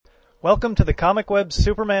Welcome to the Comic Web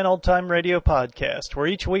Superman Old Time Radio Podcast, where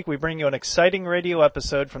each week we bring you an exciting radio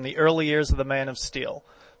episode from the early years of the Man of Steel.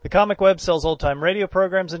 The Comic Web sells old-time radio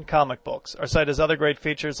programs and comic books. Our site has other great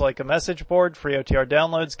features like a message board, free OTR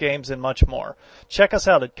downloads, games, and much more. Check us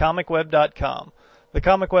out at comicweb.com. The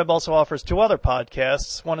Comic Web also offers two other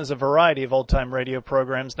podcasts. One is a variety of old-time radio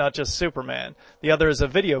programs, not just Superman. The other is a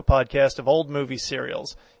video podcast of old movie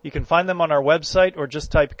serials. You can find them on our website or just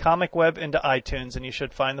type Comic Web into iTunes and you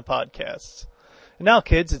should find the podcasts. And now,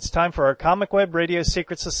 kids, it's time for our Comic Web Radio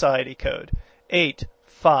Secret Society code.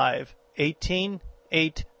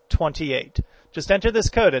 85828. Just enter this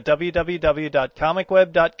code at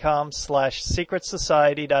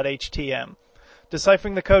www.comicweb.com/secretsociety.htm.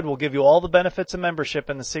 Deciphering the code will give you all the benefits of membership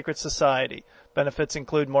in the Secret Society. Benefits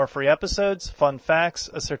include more free episodes, fun facts,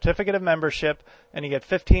 a certificate of membership, and you get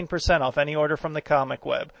 15% off any order from the Comic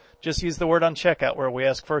Web. Just use the word on checkout where we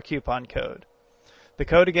ask for a coupon code. The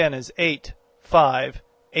code again is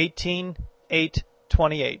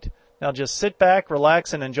 85828. Now just sit back,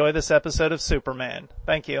 relax, and enjoy this episode of Superman.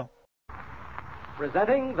 Thank you.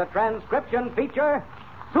 Presenting the transcription feature,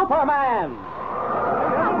 Superman!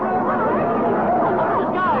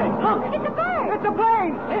 Look! It's a bird! It's a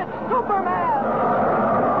plane! It's Superman!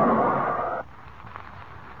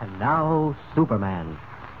 And now, Superman.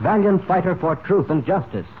 Valiant fighter for truth and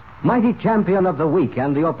justice. Mighty champion of the weak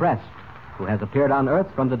and the oppressed. Who has appeared on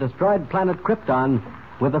Earth from the destroyed planet Krypton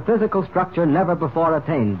with a physical structure never before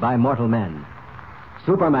attained by mortal men.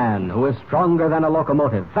 Superman, who is stronger than a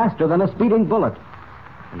locomotive, faster than a speeding bullet,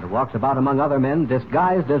 and who walks about among other men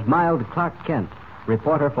disguised as mild Clark Kent,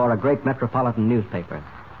 reporter for a great metropolitan newspaper.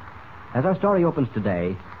 As our story opens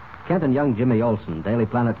today, Kent and young Jimmy Olsen, Daily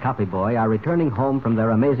Planet copy boy, are returning home from their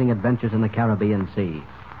amazing adventures in the Caribbean Sea.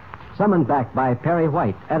 Summoned back by Perry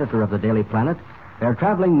White, editor of the Daily Planet, they're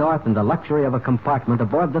traveling north in the luxury of a compartment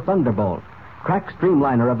aboard the Thunderbolt, crack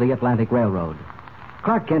streamliner of the Atlantic Railroad.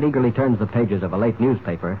 Clark Kent eagerly turns the pages of a late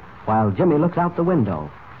newspaper, while Jimmy looks out the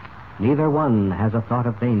window. Neither one has a thought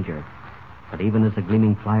of danger. But even as the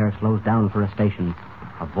gleaming flyer slows down for a station,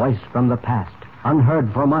 a voice from the past,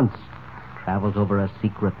 unheard for months, travels over a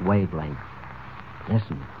secret wavelength.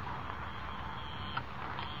 Listen.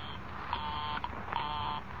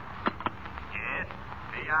 Yes,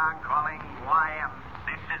 we are calling YM.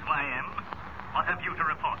 This is YM. What have you to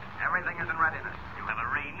report? Everything is in readiness. You have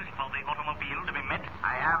arranged for the automobile to be met?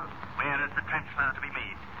 I have. Where is the transfer to be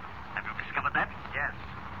made? Have you discovered that? Yes.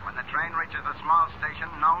 When the train reaches a small station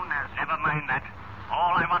known as... Never mind that.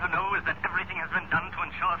 All I want to know is that everything has been done to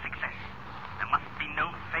ensure success. There must be no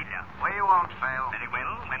failure. We won't fail. Very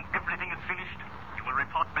well. When everything is finished, you will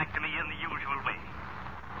report back to me in the usual way.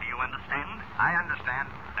 Do you understand? I understand.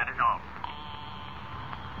 That is all.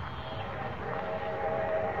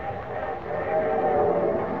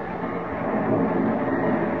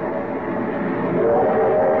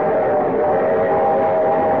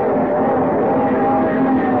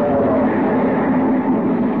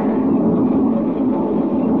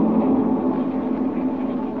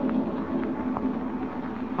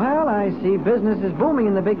 See, business is booming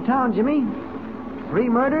in the big town, Jimmy. 3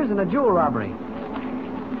 murders and a jewel robbery.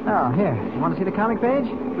 Oh, here. You want to see the comic page?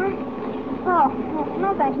 Oh,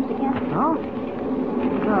 no thanks, Mr. Kent. No?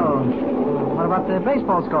 No. What about the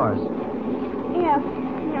baseball scores? Yeah,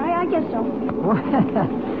 I guess so. Well,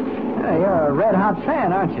 you're a red-hot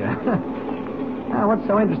fan, aren't you? Now, what's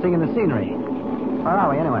so interesting in the scenery? Where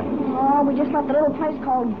are we, anyway? Oh, we just left a little place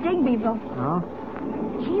called Digbyville. Oh?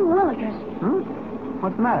 Gee willikers.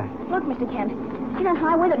 What's the matter? Look, Mr. Kent. See that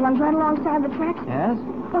highway that runs right alongside the tracks? Yes?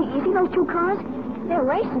 Oh, you see those 2 cars? They're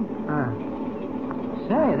racing.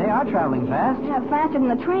 Say, they are traveling fast. Yeah, faster than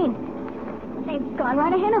the train. They've gone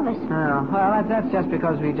right ahead of us. Oh, well, that's just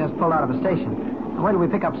because we just pulled out of a station. When did we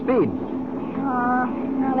pick up speed?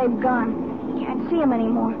 Now they've gone. Can't see them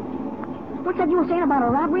anymore. What's that you were saying about a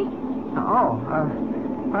robbery?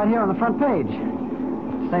 Right here on the front page.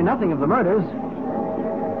 Say nothing of the murders.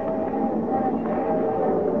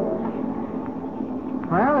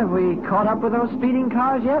 Well, have we caught up with those speeding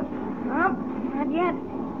cars yet? Nope, not yet.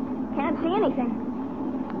 Can't see anything.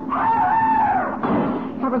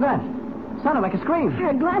 What was that? Sounded like a scream.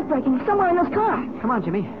 Heard glass breaking somewhere in this car. Come on,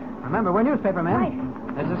 Jimmy. Remember, we're newspaper men. Right.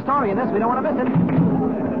 There's a story in this. We don't want to miss it.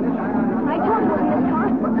 I told you it was in this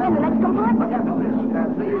car. In the next compartment.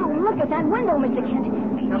 Oh, look at that window, Mr. Kent.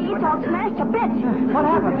 It's all smashed to bits. What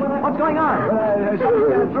happened? What's going on?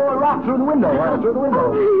 Somebody threw a rock through the window. No,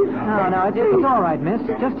 it's all right, miss.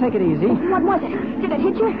 Just take it easy. What was it? Did it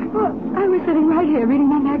hit you? Well, I was sitting right here reading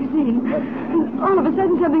my magazine. And all of a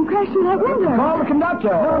sudden something crashed through that window. Call the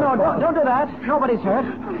conductor. No, don't do that. Nobody's hurt.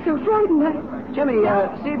 I was so frightened. Jimmy,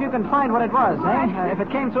 see if you can find what it was, eh? If it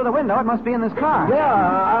came through the window, it must be in this car.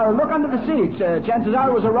 Yeah, look under the seats. Chances are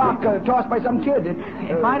it was a rock tossed by some kid.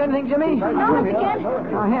 You find anything, Jimmy? No, Mr. Kent.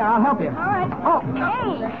 Oh, here, I'll help you. All right. Oh.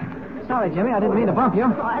 Hey. Sorry, Jimmy, I didn't mean to bump you.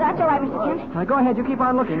 Oh, that's all right, Mr. Kent. Go ahead, you keep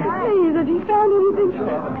on looking. Please, have you found anything?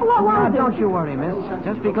 What was it? Don't you worry, miss.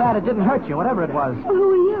 Just be glad it didn't hurt you, whatever it was. Who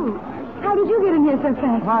are you? How did you get in here so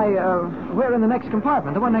fast? Why, we're in the next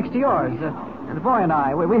compartment, the one next to yours. And the boy and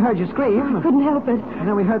I, we heard you scream. Couldn't help it. And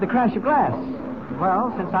then we heard the crash of glass.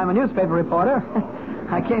 Well, since I'm a newspaper reporter,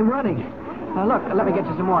 I came running. Look, let me get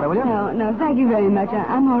you some water, will you? No, thank you very much.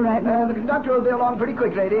 I'm all right. The conductor will be along pretty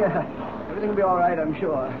quick, lady. Everything will be all right, I'm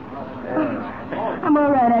sure. I'm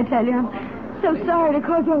all right, I tell you. I'm so sorry to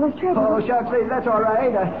cause all this trouble. Oh, shucks, lady, that's all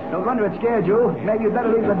right. No wonder it scared you. Maybe you'd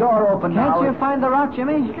better leave the door open now. Can't you find the rock,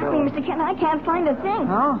 Jimmy? Golly, Mr. Kent, I can't find a thing.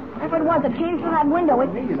 No? If it was, it came through that window.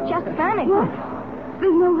 It just vanished. What?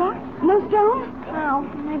 There's no rock? No stone? Well,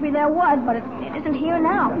 maybe there was, but it isn't here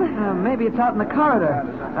now. Maybe it's out in the corridor.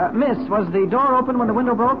 Miss, was the door open when the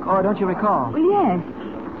window broke, or don't you recall? Well, yes.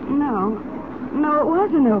 No, it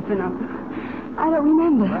wasn't open. I don't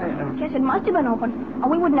remember. Guess it must have been open, or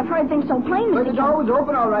we wouldn't have heard things so plainly. Well, the door was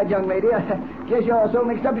open, all right, young lady. Guess you're so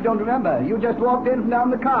mixed up you don't remember. You just walked in from down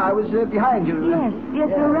the car. I was behind you. Yes,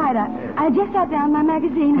 you're right. I just sat down my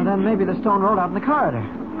magazine. Well, then maybe the stone rolled out in the corridor.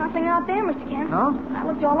 Nothing out there, Mr. Kent. No? I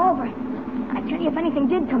looked all over. I tell you, if anything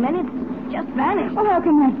did come in, it just vanished. Well, how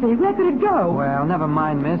can that be? Where could it go? Well, never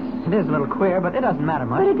mind, miss. It is a little queer, but it doesn't matter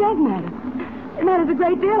much. But it does matter. It matters a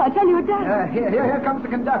great deal. I tell you it does. Here comes the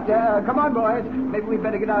conductor. Come on, boys. Maybe we'd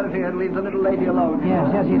better get out of here and leave the little lady alone.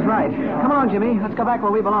 Yes, he's right. Come on, Jimmy. Let's go back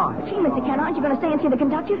where we belong. Gee, Mr. Kent, aren't you going to stay and see the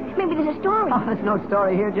conductor? Maybe there's a story. Oh, there's no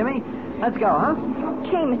story here, Jimmy. Let's go, huh?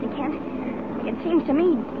 Okay, Mr. Kent. It seems to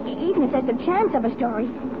me, even if there's a chance of a story,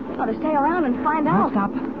 we ought to stay around and find Now, out. stop.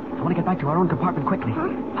 I want to get back to our own compartment quickly. Huh?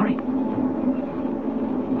 Hurry.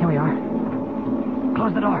 Here we are.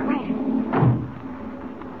 Close the door. Right.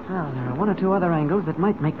 Well, there are one or two other angles that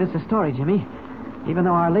might make this a story, Jimmy. Even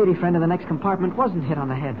though our lady friend in the next compartment wasn't hit on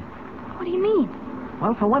the head. What do you mean?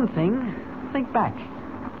 Well, for one thing, think back.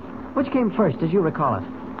 Which came first, as you recall it?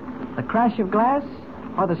 The crash of glass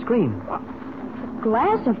or the scream?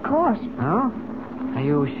 Glass, of course. No? Are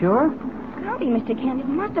you sure? Golly, Mr. Kent, it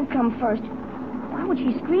must have come first. Why would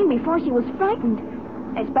she scream before she was frightened?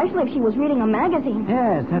 Especially if she was reading a magazine.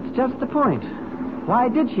 Yes, that's just the point. Why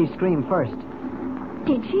did she scream first?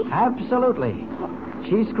 Did she? Absolutely.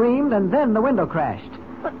 She screamed and then the window crashed.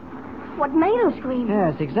 But what made her scream?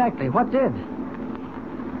 Yes, exactly. What did?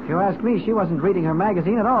 If you ask me, she wasn't reading her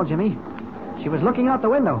magazine at all, Jimmy. She was looking out the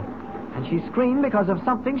window. And she screamed because of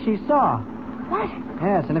something she saw. What?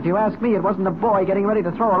 Yes, and if you ask me, it wasn't a boy getting ready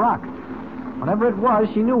to throw a rock. Whatever it was,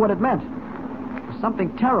 she knew what it meant. It was something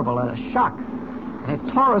terrible, a shock. And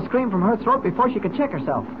it tore a scream from her throat before she could check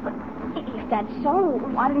herself. But if that's so,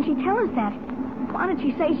 why didn't she tell us that? Why did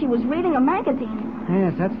she say she was reading a magazine?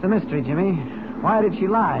 Yes, that's the mystery, Jimmy. Why did she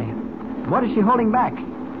lie? What is she holding back?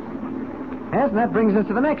 Yes, and that brings us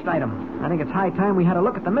to the next item. I think it's high time we had a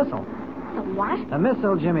look at the missile. The what? The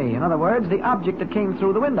missile, Jimmy. In other words, the object that came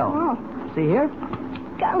through the window. Oh. See here?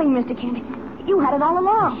 Golly, Mr. Kent, you had it all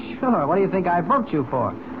along. Sure. What do you think I bumped you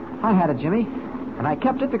for? I had it, Jimmy. And I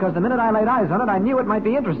kept it because the minute I laid eyes on it, I knew it might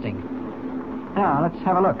be interesting. Now, let's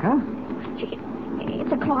have a look, huh? Gee,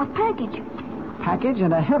 it's a cloth package. Package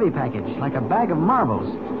and a heavy package, like a bag of marbles.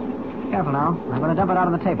 Careful now. I'm going to dump it out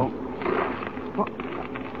on the table.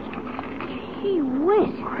 Gee whiz.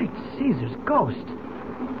 Great Caesar's ghost.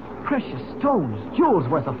 Precious stones, jewels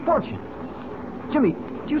worth a fortune. Jimmy,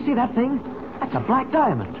 do you see that thing? That's a black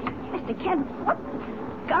diamond. Mr. Kent, what?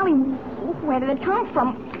 Golly, where did it come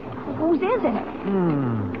from? Whose is it?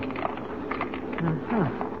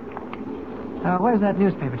 Where's that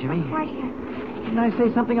newspaper, Jimmy? Right here. Didn't I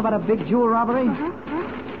say something about a big jewel robbery? Uh-huh.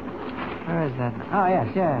 Where is that? Oh,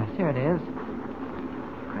 yes, here it is.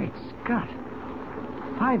 Great Scott.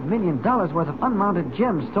 $5 million worth of unmounted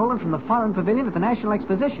gems stolen from the foreign pavilion at the National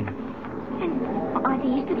Exposition. And are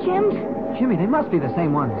these the gems? Jimmy, they must be the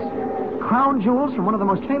same ones. Crown jewels from one of the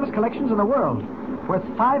most famous collections in the world, worth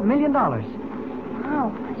 $5 million.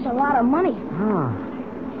 Wow, that's a lot of money.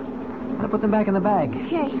 I'll put them back in the bag.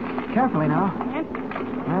 Okay. Carefully now.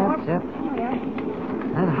 That's it.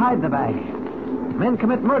 And hide the bag. Men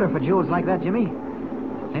commit murder for jewels like that, Jimmy.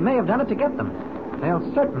 They may have done it to get them. They'll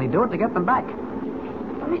certainly do it to get them back.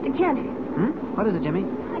 Mr. Kent. What is it, Jimmy?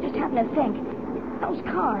 I just happened to think. Those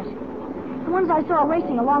cars. The ones I saw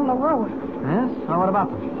racing along the road. Yes? Well, what about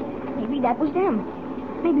them? Maybe that was them.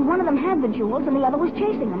 Maybe one of them had the jewels and the other was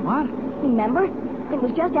chasing them. What? Remember? It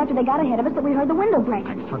was just after they got ahead of us that we heard the window break.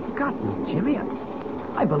 I'd forgotten, Jimmy.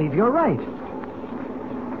 I believe you're right.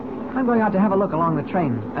 I'm going out to have a look along the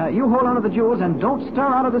train. You hold on to the jewels and don't stir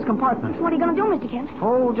out of this compartment. What are you going to do, Mr. Kent?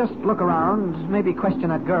 Oh, just look around, maybe question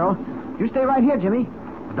that girl. You stay right here, Jimmy.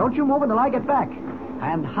 Don't you move until I get back.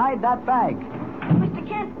 And hide that bag. Mr.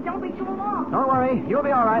 Kent, don't be too long. Don't worry, you'll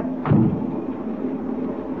be all right.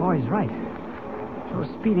 Boy's right. Those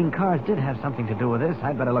speeding cars did have something to do with this.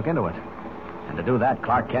 I'd better look into it. And to do that,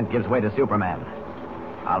 Clark Kent gives way to Superman.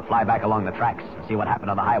 I'll fly back along the tracks and see what happened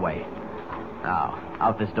on the highway. Now,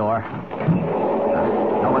 out this door.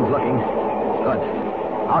 No one's looking. Good.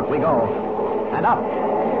 Out we go. And up,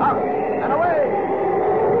 and away!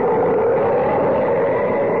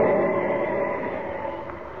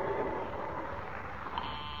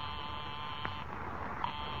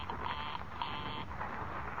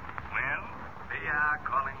 Well, PR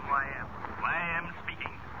calling YM. YM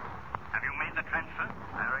speaking. Have you made the transfer?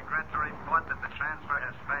 I regret to report that the transfer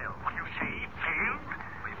has failed. What do you say? Failed?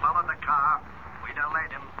 We followed the car. We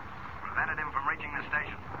delayed him. Prevented him from reaching the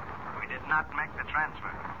station. We did not make the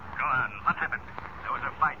transfer. Go on. What happened? There was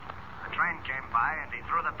a fight. The train came by and he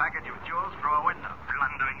threw the package of jewels through a window.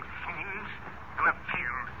 Blundering fools. You have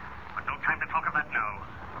failed. But no time to talk about now.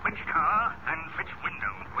 Which car and which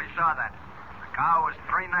window? We saw that. The car was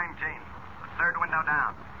 319. The third window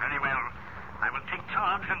down. Very well. I will take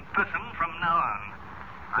charge in person from now on.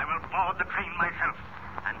 I will board the train myself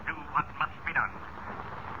and do what must be done.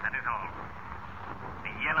 That is all.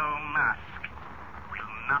 The yellow mask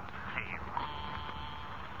will not save.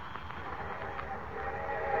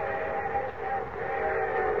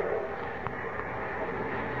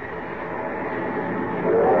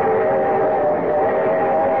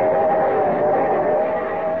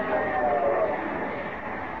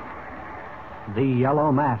 The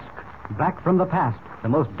Yellow Mask. Back from the past, the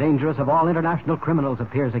most dangerous of all international criminals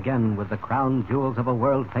appears again with the crown jewels of a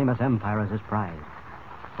world-famous empire as his prize.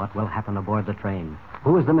 What will happen aboard the train?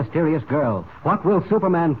 Who is the mysterious girl? What will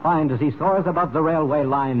Superman find as he soars above the railway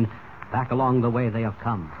line back along the way they have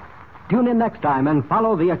come? Tune in next time and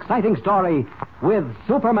follow the exciting story with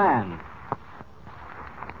Superman.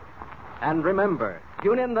 And remember,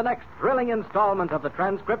 tune in the next thrilling installment of the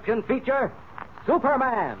transcription feature,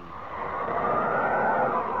 Superman.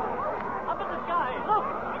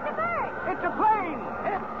 It's a plane!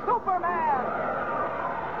 It's Superman!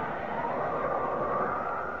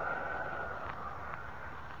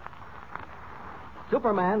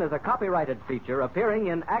 Superman is a copyrighted feature appearing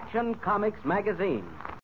in Action Comics magazine.